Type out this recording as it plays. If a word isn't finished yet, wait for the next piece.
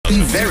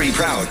very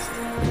proud.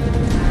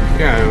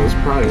 Yeah, it was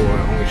probably what,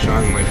 only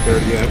shot in like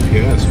 30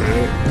 FPS,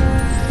 right?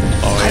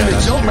 Oh yeah, I'm the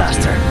that's Joe true,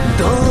 Master.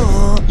 too.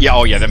 Duh. Yeah,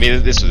 oh yeah, I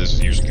mean, this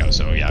was years ago,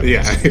 so yeah.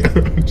 Yeah.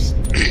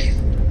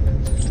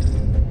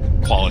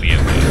 Quality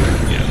of the,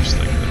 just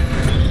like the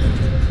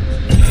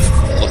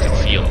look and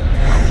feel,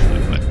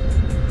 probably, but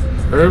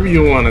Wherever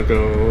you want to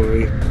go.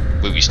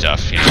 movie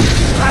stuff,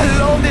 I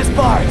love this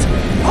part.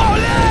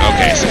 Holy!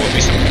 Okay, so we'll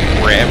do some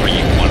wherever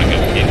you want to go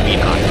in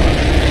Enoch.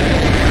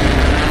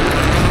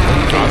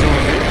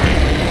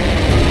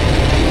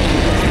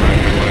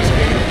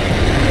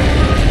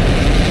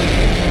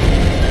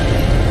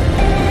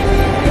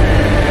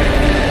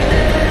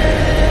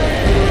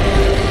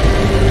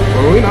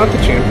 Were we not the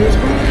champions,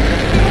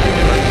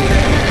 bro?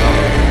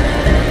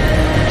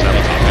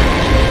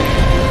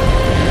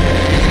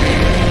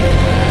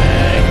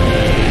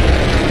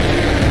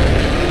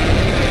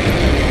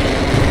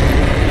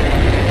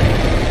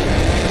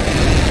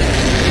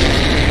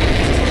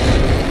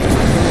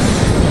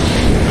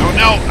 Oh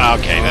no!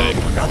 Okay, that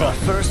didn't work.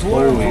 The first one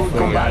Holy will fuck.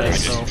 come back. I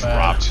That's just so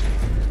dropped.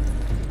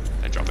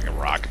 I dropped like a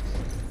rock.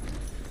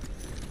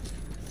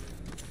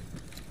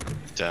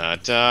 Da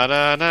da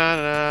da da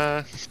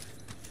da.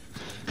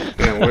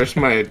 Yeah, where's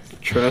my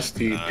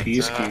trusty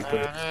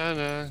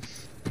peacekeeper?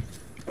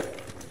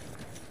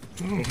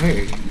 Oh,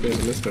 hey, there's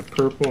Mr.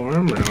 Purple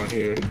Armor out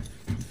here.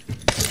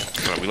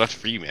 Well, we left it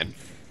for you, man.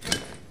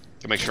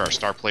 To make sure our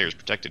star player is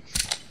protected.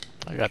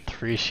 I got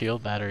 3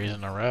 shield batteries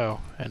in a row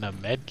and a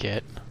med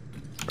kit.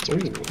 Ooh,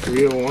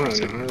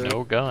 301. Alright.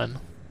 No gun.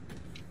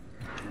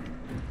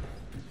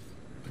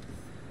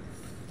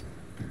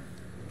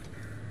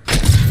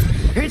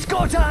 It's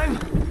go time.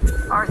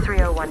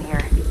 R301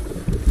 here.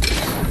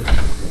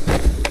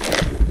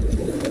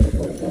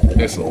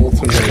 It's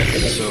ultimate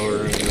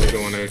accelerant and we're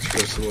going extra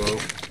slow.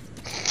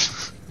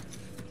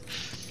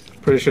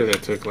 Pretty sure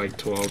that took like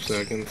 12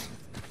 seconds.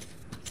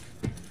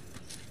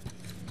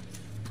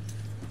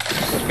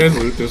 Did you guys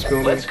loot this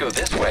building? Let's go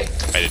this way.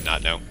 I did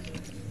not know.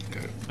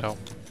 Okay. No.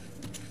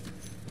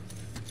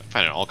 I'm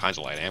finding all kinds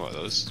of light ammo,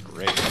 though. This is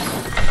great.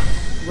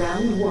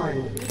 Round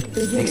 1.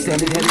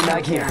 Extended heavy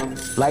mag here.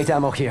 Light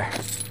ammo here.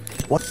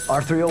 What?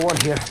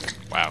 R301 here.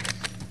 Wow.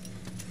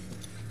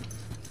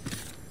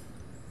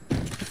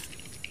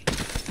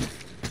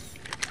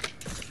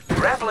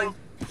 Grappling.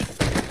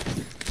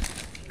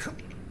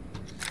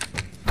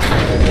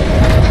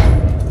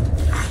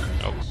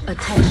 Oh,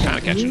 Attention. kind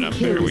of catching up.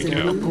 There we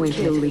go. Appoint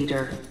kill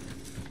leader.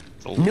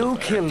 New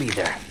kill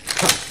leader.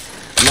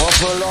 Huh. Not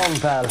for long,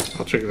 pal.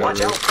 I'll check that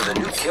Watch out. out for the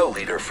new kill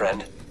leader,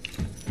 friend.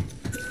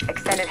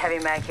 Extended heavy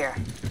mag here.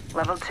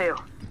 Level 2.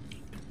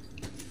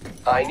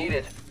 I need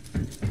it.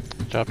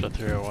 Drop the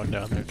 301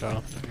 down there,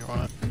 Jonathan, if you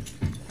want.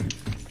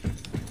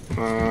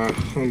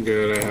 I'm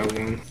good, I have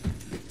one.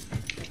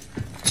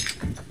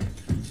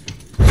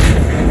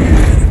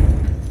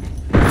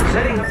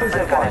 Setting up a Let's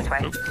zip go line. this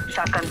way.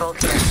 Shotgun bolt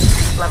here.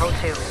 Level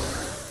 2.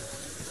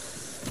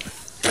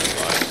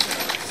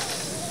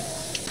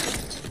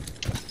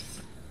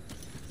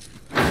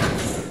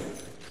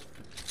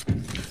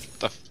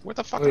 Where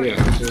the fuck Oh are yeah.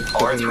 you?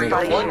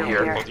 R301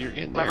 here. Oh, you're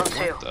in there. Level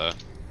 2. What the?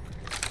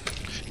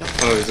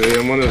 Oh, is it?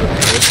 I'm one of the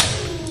guys.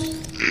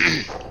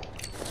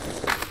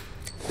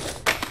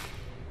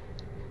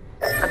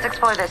 Let's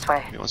explore this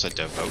way. He wants a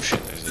devotion.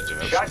 There's a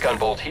devotion. Shotgun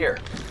bolt here.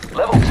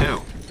 Level 2.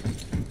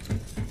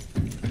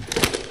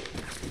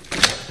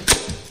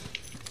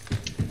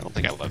 I don't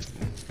think I left.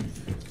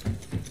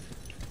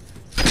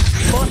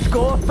 Must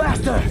go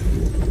faster.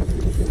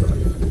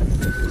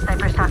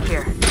 Sniper stock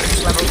here.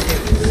 Level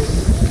 2.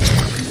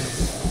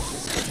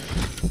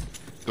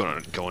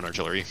 Go in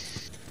artillery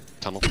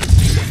tunnel.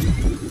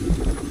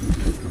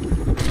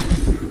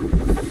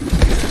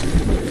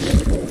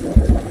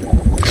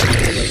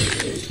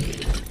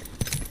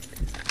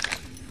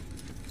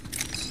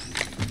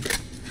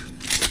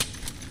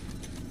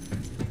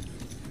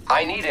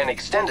 I need an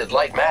extended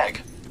light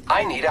mag.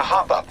 I need a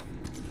hop up.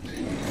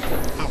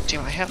 Oh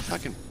damn! I had a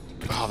fucking.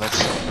 Oh, that's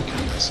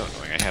so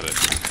annoying. I had a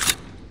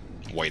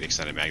white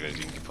extended mag that I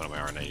didn't put on my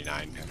R99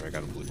 after I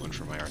got a blue one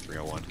for my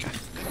R301. God.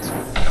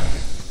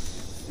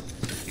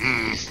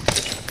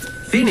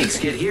 Phoenix,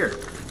 get here.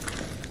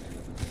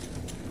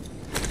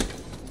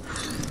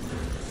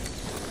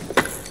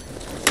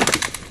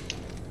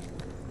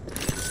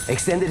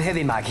 Extended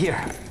heavy mag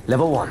here.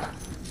 Level 1.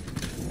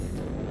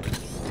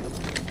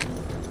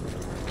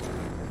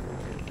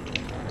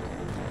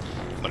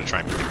 I'm gonna try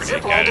and put the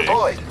Zip grenade line guy.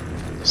 deployed.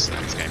 This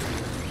guy.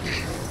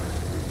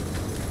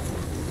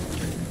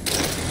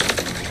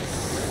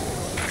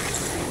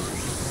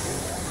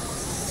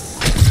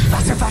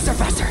 Faster, faster,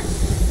 faster.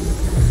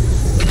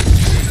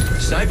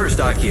 Sniper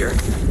stock here.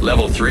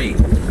 Level 3.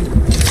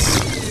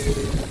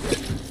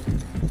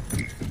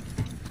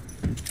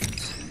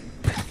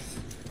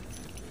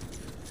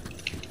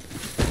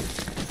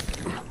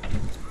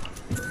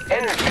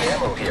 Energy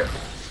ammo here.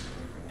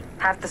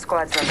 Half the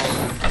squad's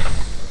remaining.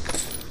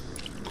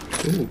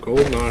 Ooh,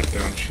 gold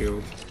knockdown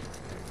shield.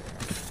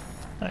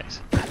 Nice.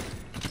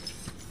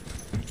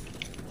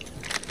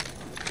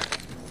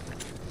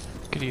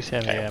 could use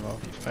heavy ammo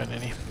if you find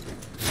any.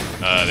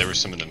 There was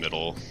some in the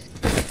middle.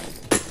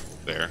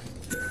 There.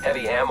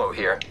 Heavy ammo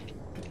here.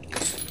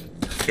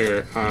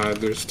 Here,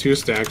 there's 2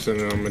 stacks and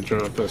I'm gonna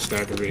drop a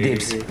stack of 80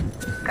 Dibs. here.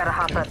 Gotta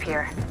hop up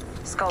here.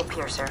 Skull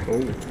piercer.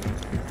 Oh,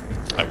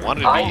 I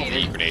wanted I to need be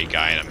it. the grenade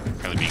guy, and I'm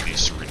apparently being the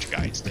syringe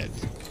guy instead.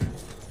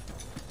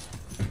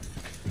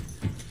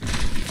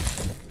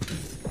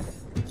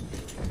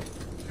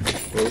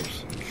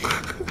 whoops.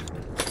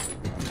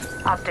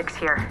 Optics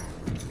here.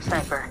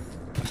 Sniper.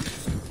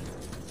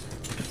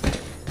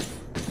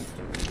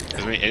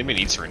 If anybody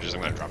needs syringes,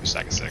 I'm gonna drop a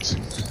stack of 6.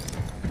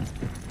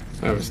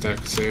 I have a stack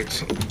of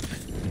 6.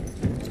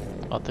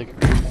 I'll take it.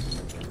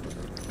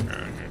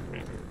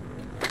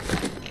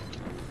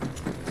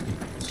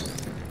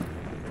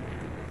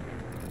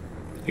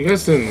 You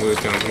guys didn't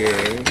loot down here,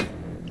 right?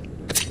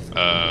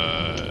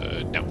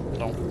 No.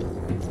 No.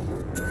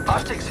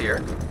 Optics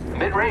here.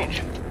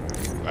 Mid-range.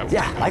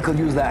 Yeah, I could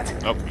use that.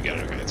 Oh, you got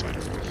it. Okay, that's fine.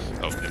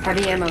 Oh,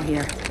 Heavy ammo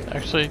here.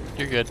 Actually,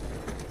 you're good.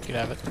 You can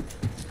have it.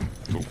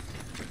 Cool.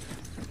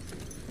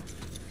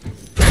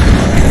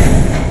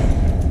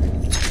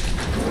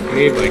 I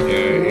need like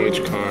a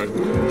H-cog.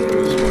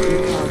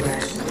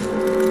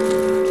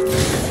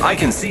 I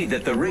can see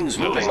that the ring's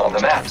moving on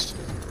the map.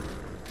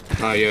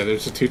 Yeah,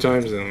 there's a 2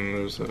 times and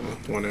there's a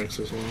 1x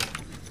as well.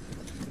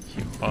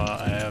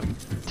 I have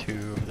 2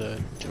 of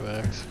the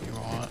 2x if you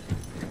want.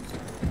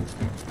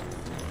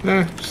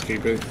 Nah, just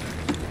keep it.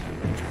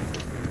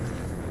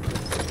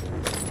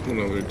 I'm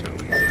gonna loot down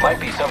here. Might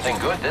be something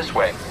good this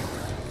way.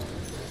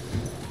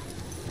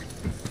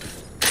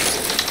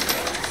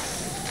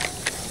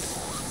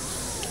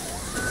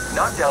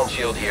 Knockdown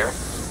shield here.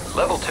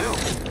 Level 2.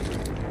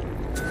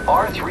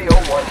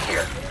 R301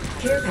 here.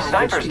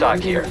 Sniper stock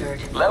here.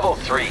 Level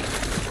 3.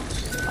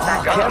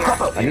 Ah, gun care here.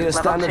 package. I need a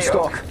Level standard 2.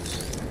 stock.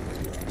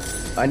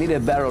 I need a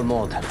barrel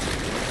mod.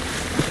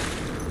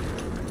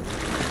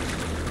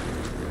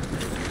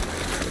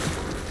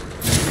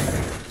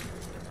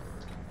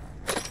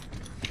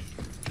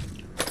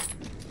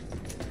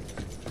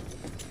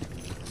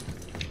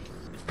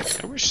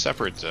 I wish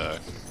separate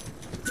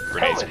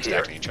grenades Helmet would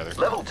here. stack on each other.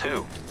 Level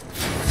 2.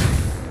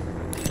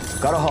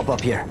 Gotta hop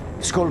up here.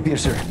 Skull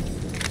piercer.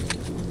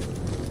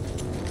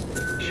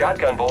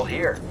 Shotgun bolt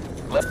here.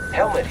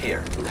 Helmet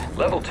here.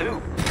 Level 2.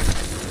 Did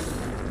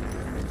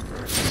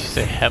you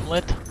say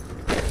Hemlet?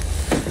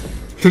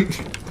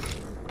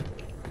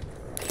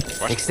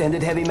 What?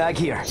 Extended heavy mag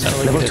here. Sounded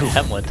like Level you 2. did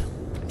Hemlet.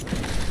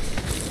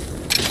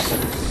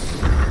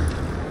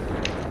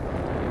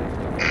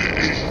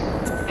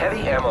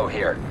 Heavy ammo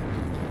here.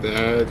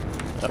 That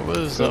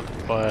was up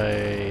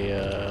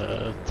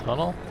by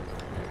tunnel.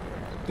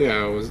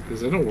 Yeah,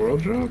 is it a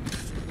world drop?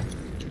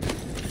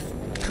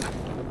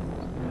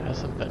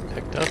 Hasn't been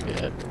picked up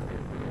yet.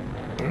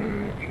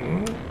 Alright,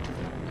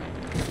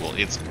 well, Well,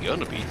 it's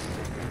gonna be.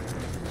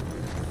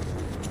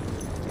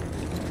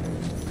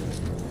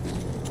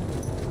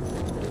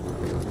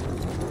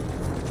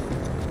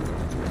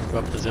 Go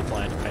up the zip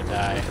line if I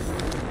die.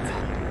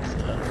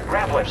 So,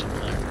 Grappling. there's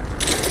something there.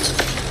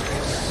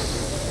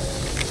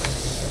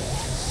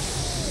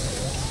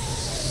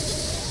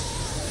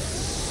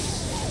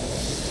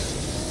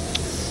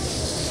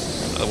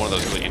 Another one of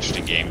those really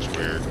interesting games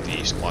where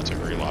the squats are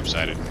very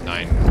lopsided.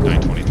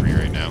 923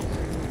 right now.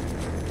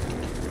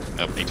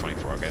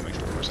 824. Okay, that makes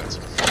more sense.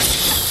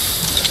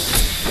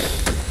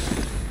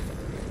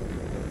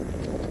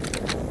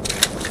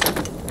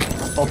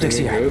 Optics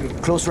Very here.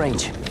 good. Close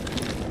range.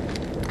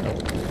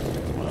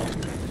 Well,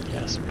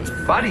 yes,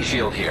 but Body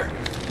shield here.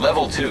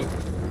 Level 2.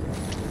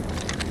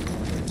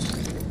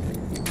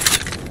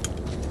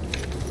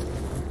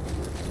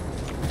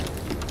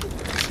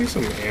 see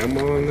some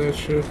ammo on that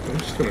ship. I'm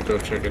just gonna go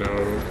check it out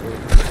real quick.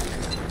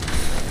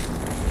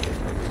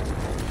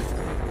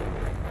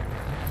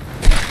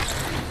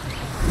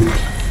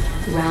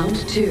 Round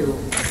 2.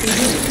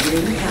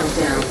 Beginning ring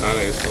countdown. Thought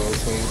I saw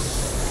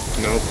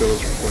some. Nope, it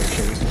was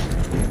reflection.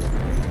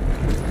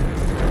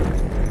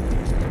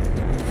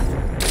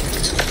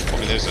 I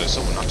mean, there's a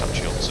silver knockdown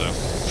shield, so.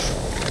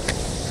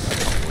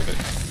 Worth it.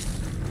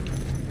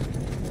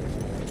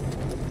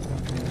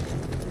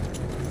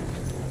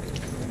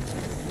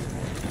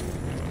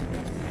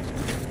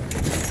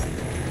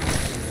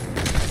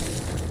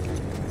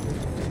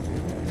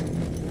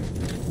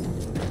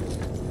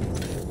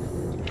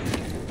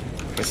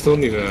 I still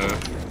need a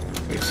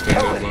extended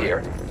Helmet line.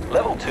 here.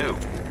 Level 2.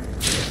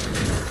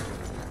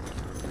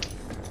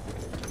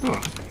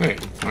 Oh, hey.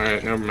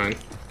 Alright, never mind.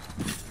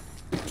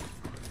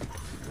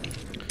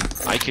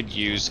 I could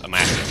use a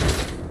mastiff.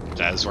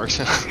 That does work.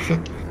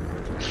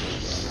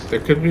 There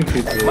could be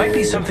people. Might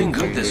be something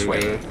good who this do way.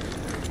 that.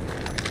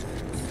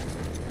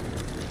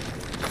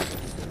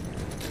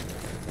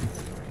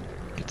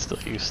 you can still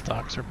use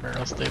stocks or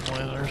barrel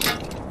stabilizers.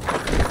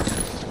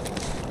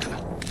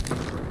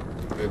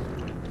 The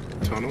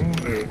tunnel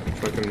or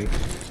fucking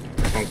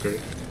bunker.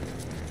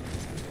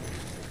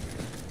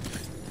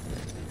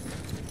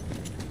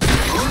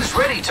 Who's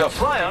ready to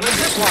fly on a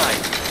zip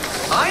line?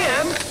 I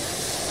am.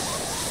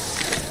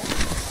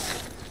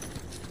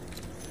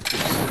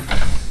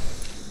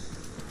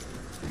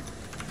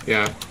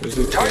 Yeah, there's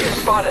a Target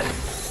spotted.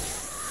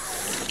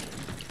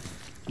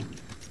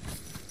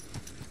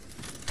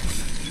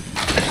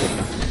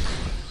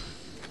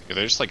 Yeah,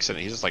 they're just like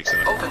sitting. He's just like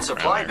sitting. Open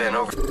supply bin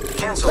over.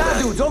 Cancel Bad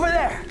that. dudes over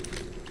there.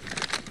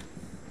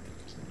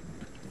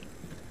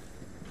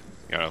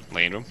 You know,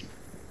 land him.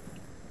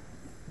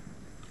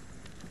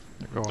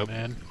 They're going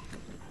in.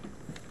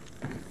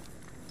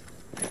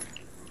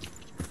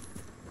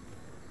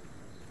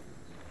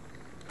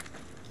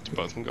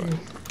 Both of them going.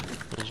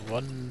 There's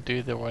one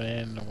dude that went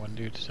in and one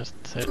dude just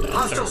sitting out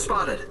Hostile there.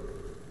 spotted.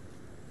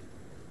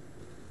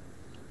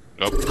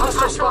 Nope.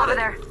 Hostile Over spotted.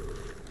 there.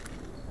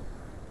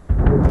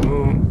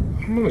 Oh,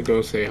 I'm gonna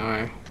go say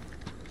hi.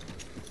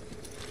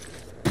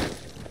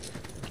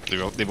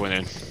 They went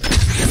in.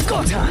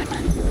 Go time.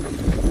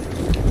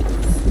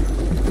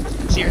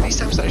 See, are these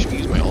times that I should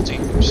use my ulti?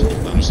 I just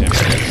don't understand why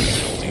I should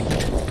use my ulti.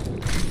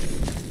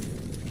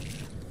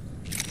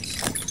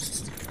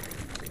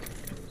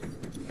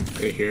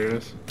 They hear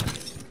us.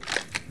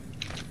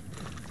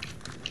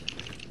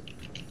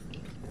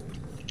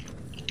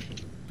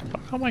 How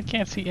come I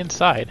can't see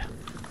inside?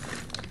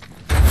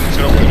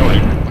 So look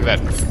at that.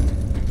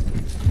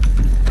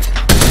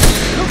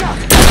 Look out.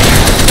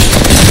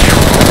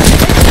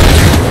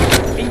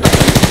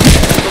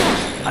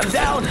 I'm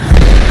down.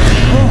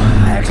 Oh,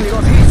 I actually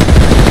got hit.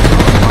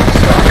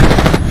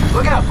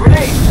 Look out,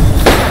 grenade!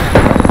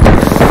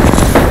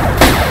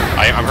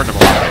 I'm hurting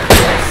him a lot.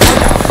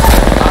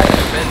 I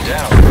have been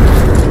down.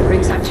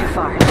 Ring's not too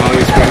far. Oh,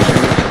 he's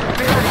finishing.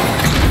 Reloading.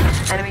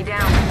 Enemy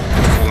down.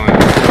 Hold on.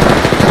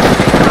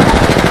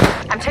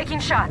 I'm taking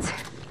shots.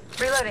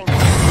 Reloading.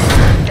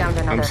 Downed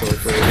another. I'm so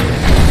afraid.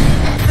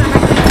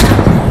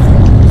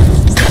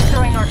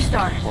 Throwing Arc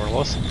Star.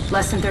 Portals.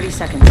 Less than 30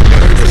 seconds.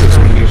 This is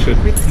when you should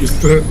use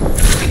the.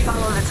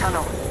 Follow the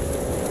tunnel.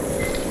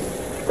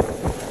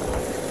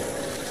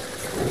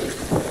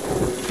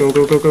 Go,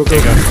 go, go, go, go.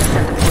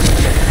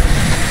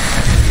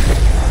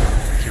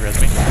 You res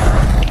me.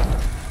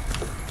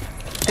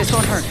 This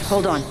won't hurt.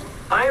 Hold on.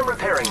 I am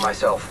repairing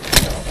myself.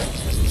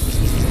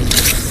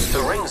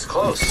 The ring's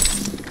close.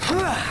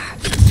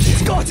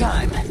 It's go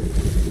time.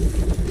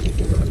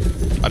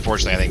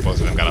 Unfortunately, I think both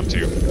of them got up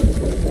too.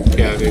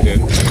 Yeah, they did.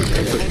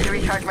 Need to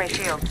recharge my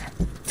shields.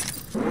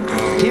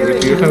 We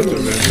do have to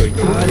eventually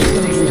go.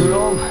 This takes too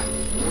long.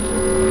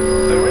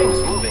 The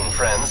ring's moving,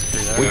 friends.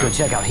 We could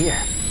check out here.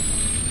 Yeah.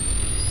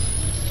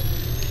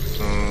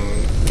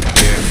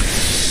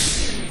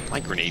 My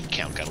grenade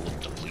count got a little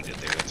depleted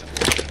there. That's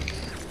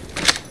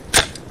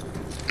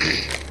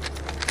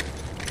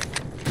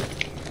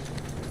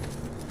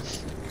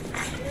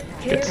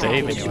Good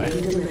save anyway.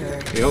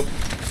 Yep.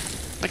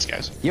 Thanks,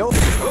 guys. Yo.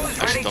 Who's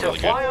Actually ready felt to really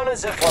fly on a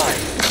zip line?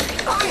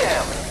 I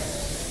am.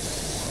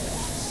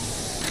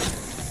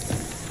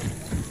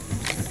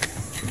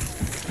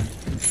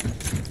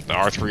 The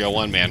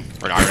R301, man.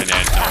 Or an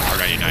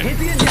R99. Hit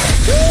the engine.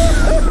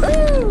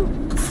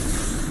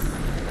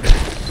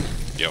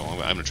 Yo, I'm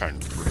gonna try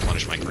and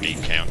replenish my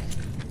grenade count.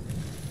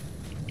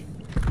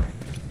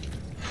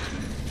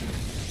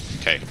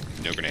 Okay,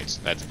 no grenades.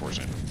 That's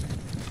unfortunate.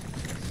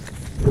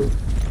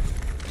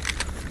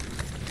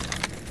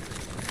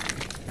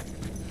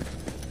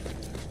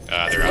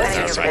 They're Let's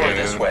outside. explore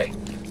this way.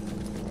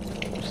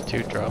 There's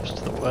 2 drops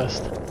to the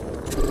west.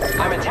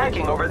 I'm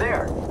attacking over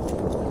there.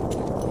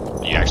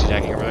 Are you actually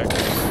attacking over there?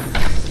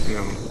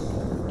 No.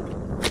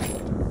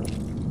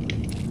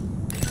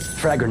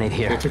 Frag grenade They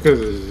here. took us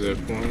a zip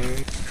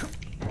line.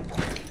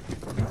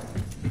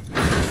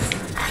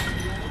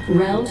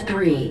 Round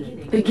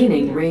 3.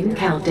 Beginning ring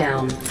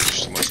countdown.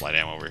 There's so much light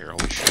ammo over here.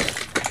 Holy shit.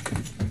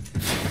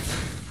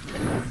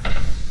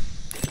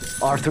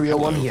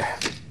 R301 here.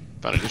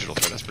 Found a digital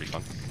thread. That's pretty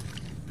fun.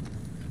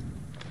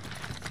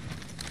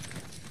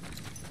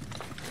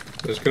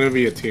 There's gonna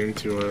be a team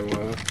to our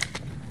left.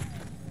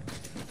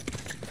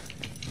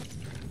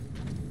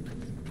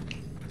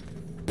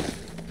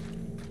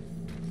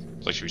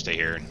 So should we stay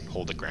here and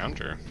hold the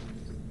ground, or?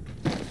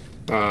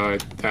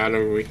 That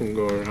or we can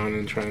go around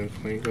and try and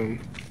flank them.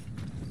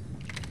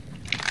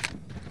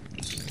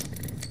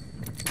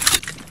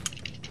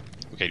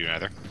 Okay, do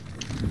neither.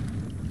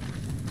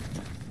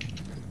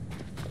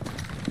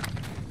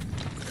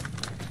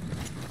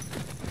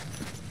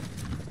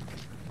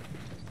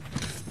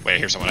 Wait, I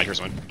hear someone. I hear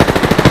someone.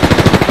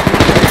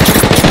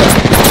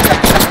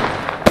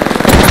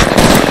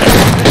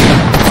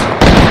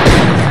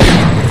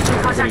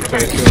 Pretty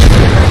tight to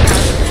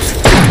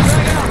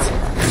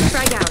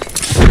Frag out.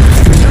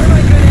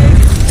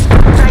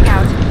 Frag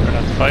out. We're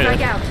not Frag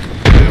fighting. out.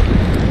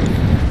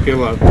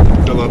 Heal up.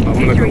 Heal up. I'm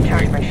Need gonna to go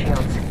recharge flank. my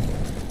shields.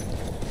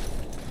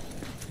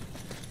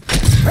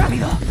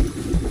 Rápido.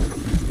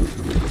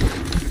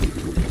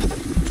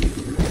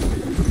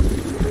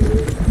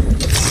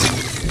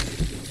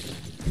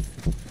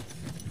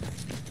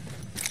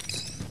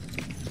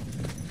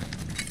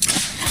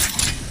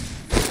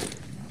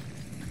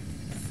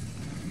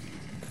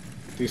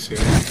 You see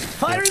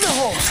Fire in the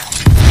hole.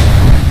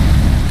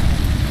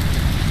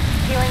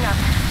 Healing up.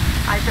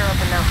 Eyes are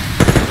open now.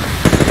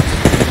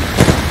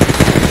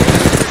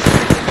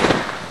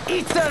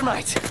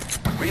 Thermite!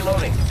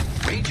 Reloading. Can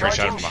we shot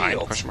Recharging him behind?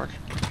 shield. Question mark.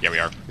 Yeah, we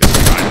are. This is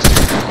behind us.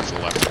 Off to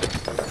the left.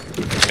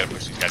 We gotta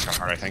push these guys kind of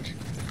hard, I think.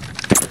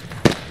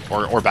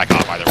 Or back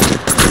off either.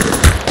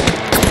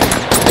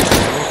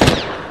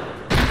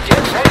 Get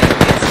ready.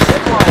 It's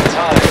zipline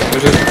time.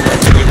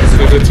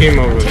 There's a team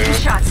over Taking there.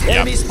 shots. Yeah.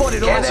 Enemy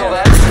spotted over Cancel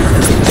there. that.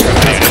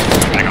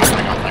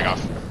 Back off.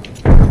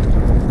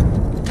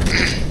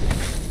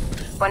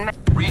 1 minute.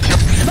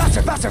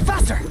 Faster, faster,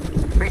 faster!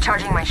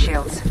 Recharging my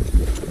shields.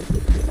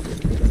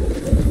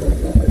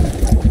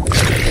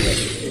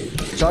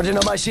 Charging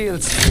on my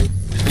shields.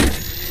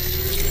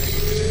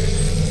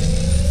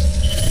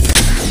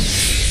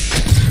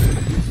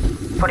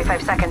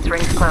 45 seconds,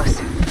 rings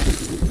close.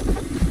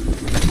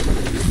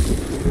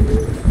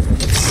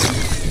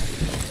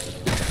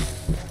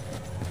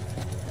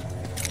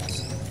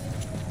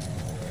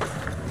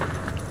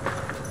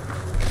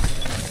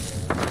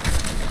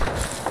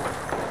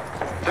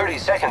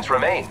 Seconds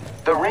remain.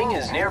 The ring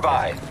is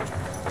nearby.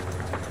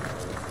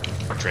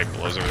 Trade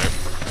blows over there.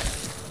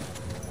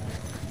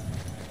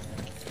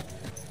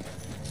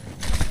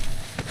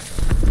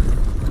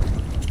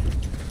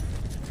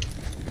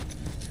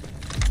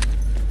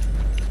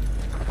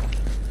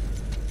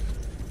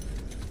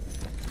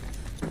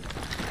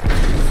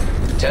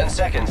 Ten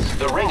seconds.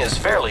 The ring is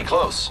fairly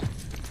close.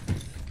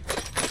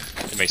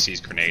 They may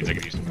seize grenades. I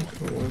could use them.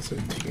 There was a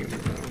team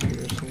around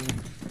here somewhere.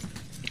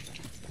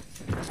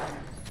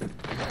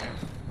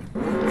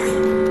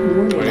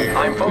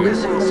 I'm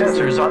focusing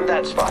sensors on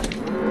that spot.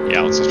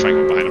 Yeah, let's just try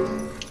and go behind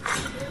them.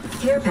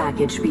 Care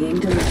package being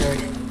delivered.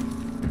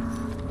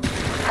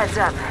 Heads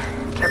up.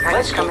 Care package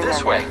Let's go coming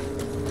this in. way.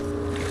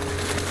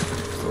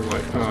 So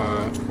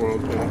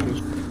world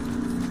package.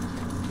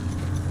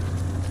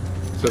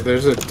 So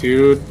there's a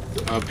dude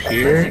up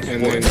here,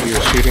 and then he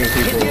was shooting Hit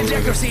people the over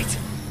ejector there. seat!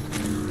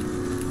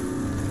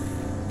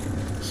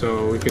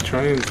 So we could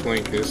try and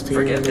flank this team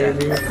Forget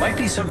maybe. that. Might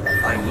be some.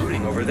 I'm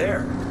looting over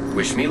there.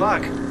 Wish me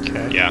luck.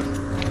 Okay. Yeah.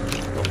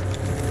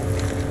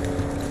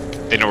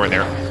 They know we're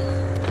there.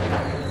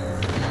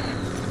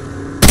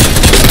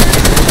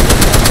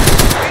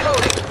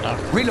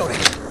 Reloading.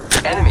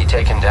 Reloading! Enemy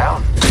taken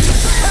down.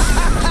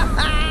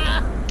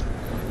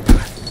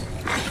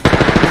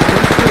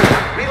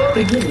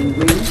 Reloading. Beginning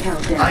ring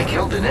countdown. I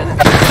killed an enemy.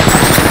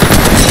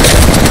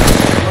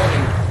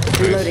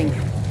 Reloading.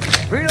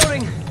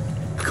 Reloading!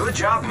 Good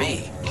job,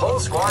 me. Whole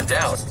squad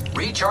down.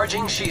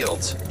 Recharging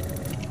shields.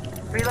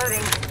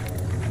 Reloading.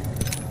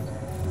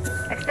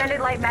 Extended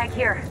light mag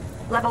here.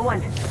 Level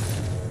 1.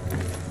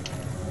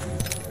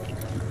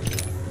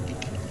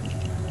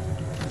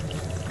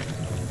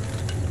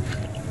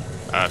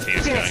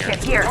 Phoenix Phoenix down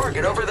kit here. here.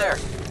 Target over there.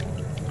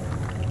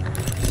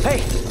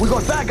 Hey, we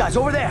got bad guys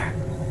over there!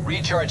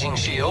 Recharging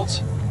shields.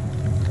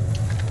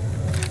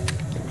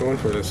 Going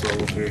for this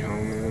level 3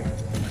 helmet.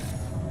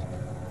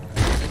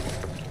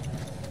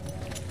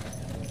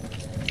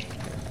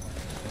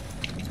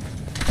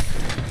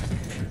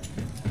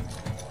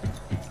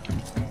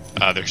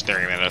 They're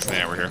staring at us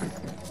now. We're here.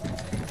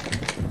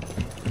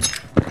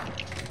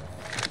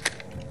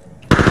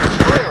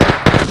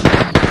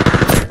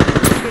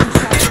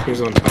 He's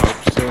on top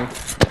still.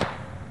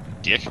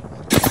 Dick.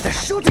 They're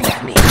shooting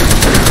at me!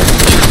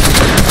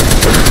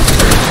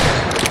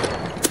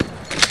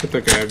 Put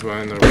the guy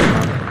behind the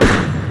rock.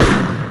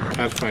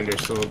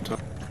 Pathfinder's still up top.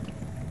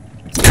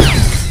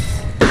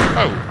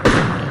 Oh.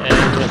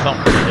 And with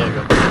something big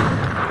up there.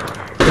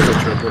 There's a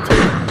triple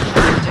too.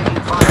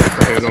 Taking fire.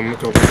 I hit him a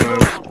couple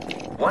times.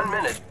 1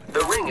 minute. The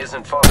ring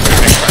isn't far.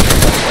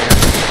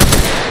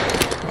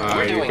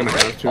 We're You're doing gonna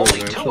have great. to Only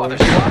 2 other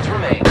eventually. squads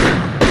remain.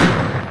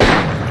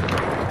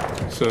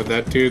 So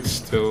that dude's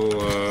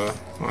still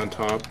on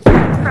top.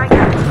 Frag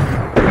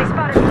out. They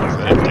spotted me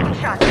here. Taking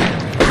shots.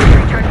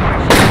 Recharging my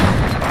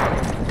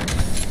shields.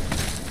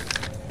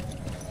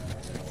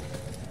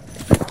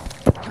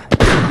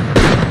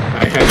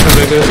 I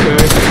headshotted this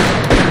guy.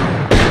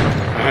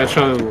 I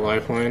headshotted the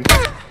lifeline.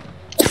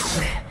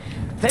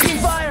 Taking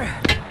fire!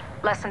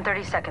 Less than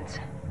 30 seconds.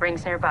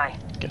 Rings nearby.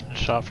 Getting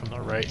shot from the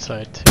right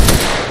side too.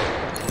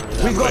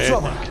 We've got That way, I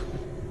trouble.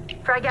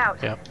 think. Frag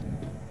out. Yep.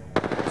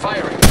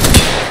 Firing.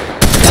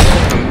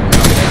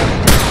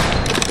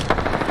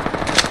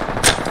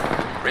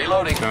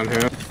 Reloading. Down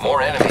here.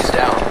 More enemies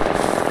down.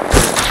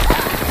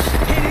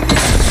 Hitting the...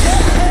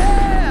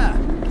 Yeah!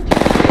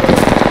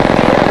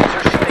 Enemies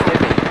are shooting at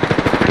me.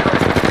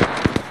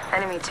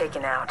 Enemy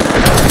taken out.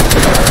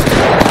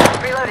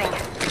 Reloading.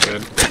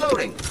 Good.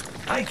 Reloading.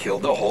 I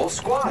killed the whole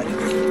squad.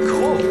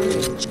 Cool.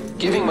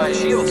 Giving my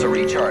shields a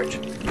recharge.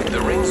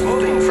 The ring's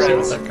moving, See what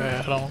friends. that guy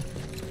had on.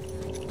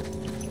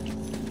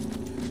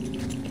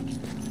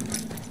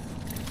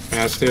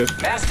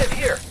 Mastiff. Mastiff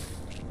here.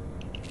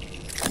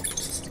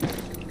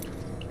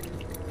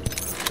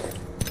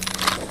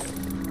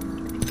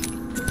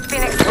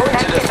 Phoenix, Going to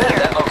med kit defend here.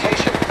 that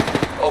location.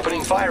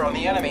 Opening fire on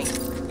the enemy.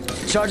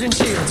 Charging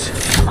shields.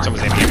 Someone's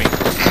aiming at me.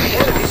 The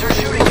enemies are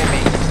shooting at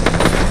me.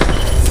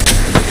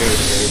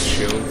 There's old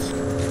shields.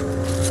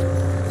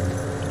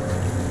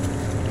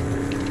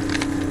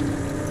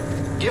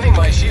 Giving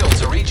my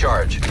shields a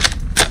recharge.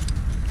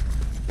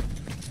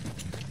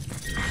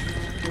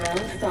 Round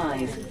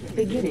 5.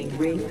 Beginning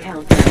ring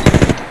countdown.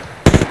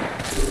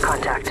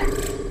 Contact.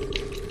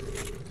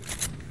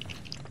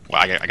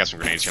 Well, I got some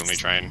grenades here. Let me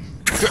try and.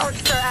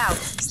 Holster out.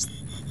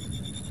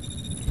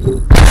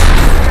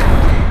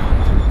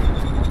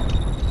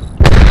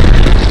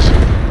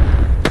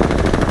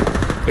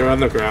 They're on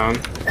the ground.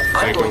 I'm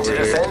Like going to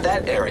over here. defend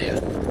that area.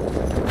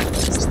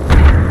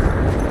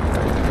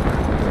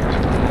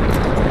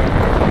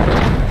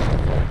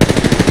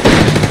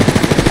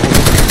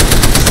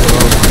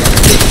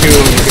 There's two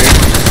over here.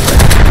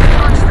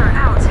 Holster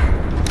out.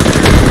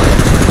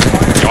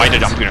 Yo,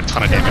 I'm doing a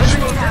ton of damage.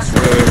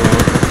 Really low.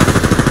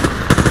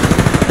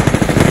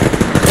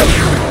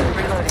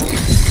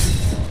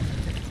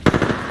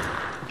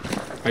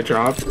 I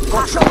dropped.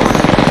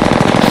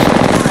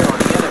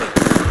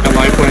 That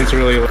life point's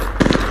really low.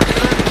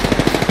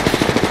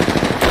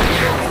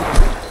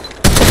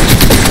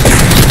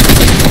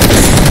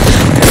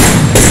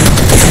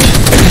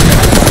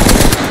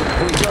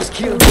 We just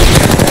killed.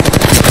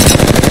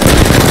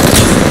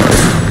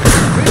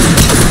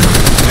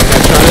 I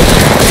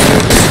tried.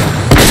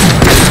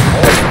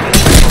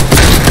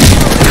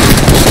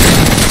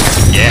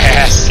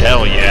 Yes,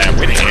 hell yeah,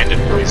 win-handed,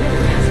 boys.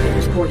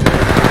 Reporting.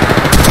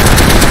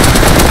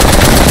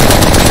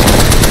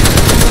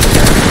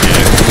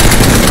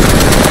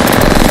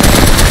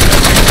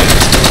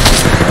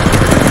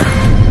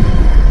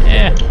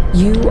 Yeah.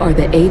 You are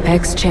the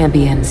Apex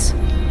champions.